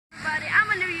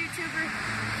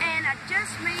I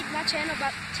just made my channel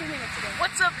about 2 minutes ago.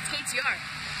 What's up? It's KTR.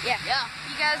 Yeah.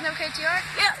 You guys know KTR?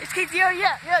 Yeah, it's KTR.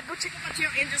 Yeah. Go check out my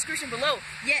channel in the description below.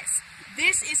 Yes,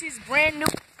 this is his brand new.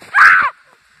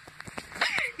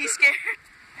 He's scared.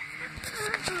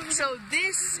 So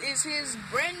this is his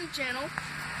brand new channel.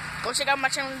 Go check out my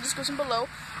channel in the description below.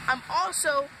 I'm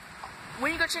also,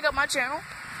 when you go check out my channel,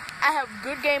 I have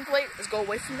good gameplay. Let's go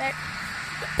away from that.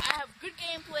 I have good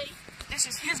gameplay. This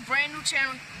is his brand new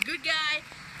channel. Good guy,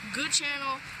 good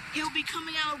channel. He'll be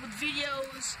coming out with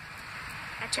videos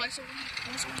twice a week,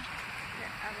 once a week.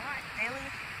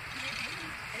 Daily.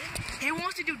 He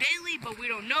wants to do daily, but we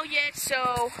don't know yet.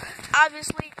 So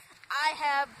obviously, I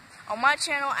have on my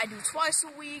channel, I do twice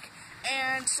a week,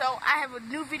 and so I have a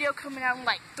new video coming out in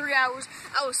like 3 hours.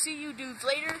 I will see you dudes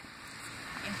later.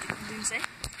 Didn't say.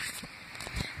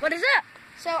 What is up?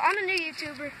 So I'm a new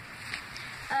YouTuber.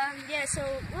 Yeah. So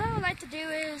what I would like to do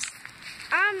is,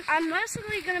 I'm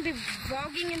mostly gonna be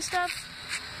vlogging and stuff,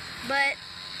 but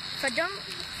if I don't,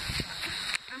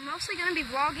 I'm mostly gonna be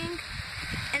vlogging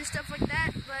and stuff like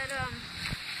that. But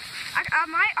I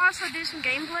might also do some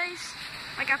gameplays.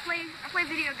 Like I play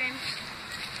video games,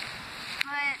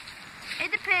 but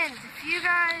it depends. If you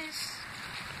guys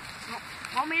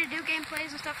want me to do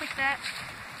gameplays and stuff like that,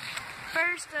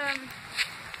 first,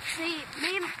 see,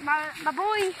 me and my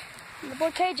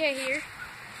boy KJ here,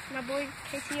 my boy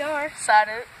KTR.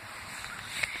 Excited.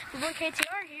 My boy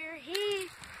KTR here,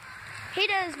 he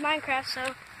does Minecraft,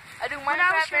 so I do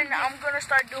Minecraft, and I'm gonna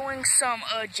start doing some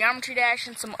Geometry Dash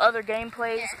and some other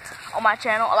gameplays on my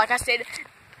channel. Like I said,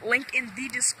 link in the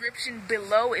description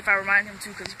below if I remind him to,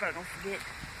 because he probably don't forget.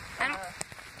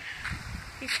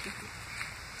 He's stupid.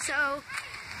 So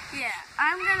yeah,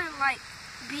 I'm gonna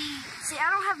see, I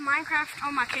don't have Minecraft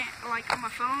on my on my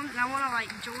phone, and I want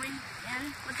to join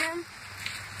in with him.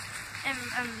 And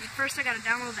first I gotta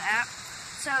download the app.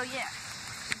 So yeah,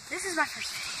 this is my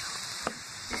first video.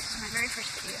 This is my very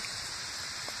first video.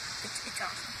 It's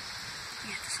awesome.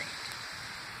 You have to say it.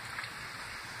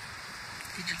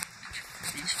 Did you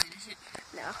finish it?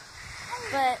 No.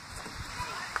 But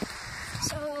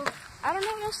so I don't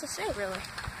know what else to say really.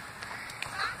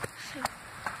 So,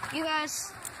 you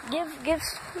guys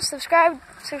subscribe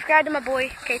to my boy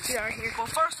KTR here. Well,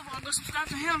 first of all, go subscribe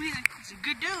to him. He's a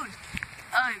good dude.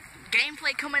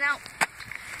 Gameplay coming out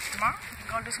tomorrow.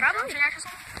 You gonna do some Geometry Dash or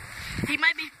something? He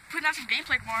might be putting out some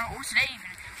gameplay tomorrow or today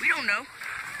even. We don't know.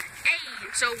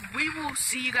 Hey, so we will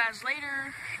see you guys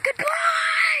later.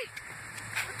 Goodbye.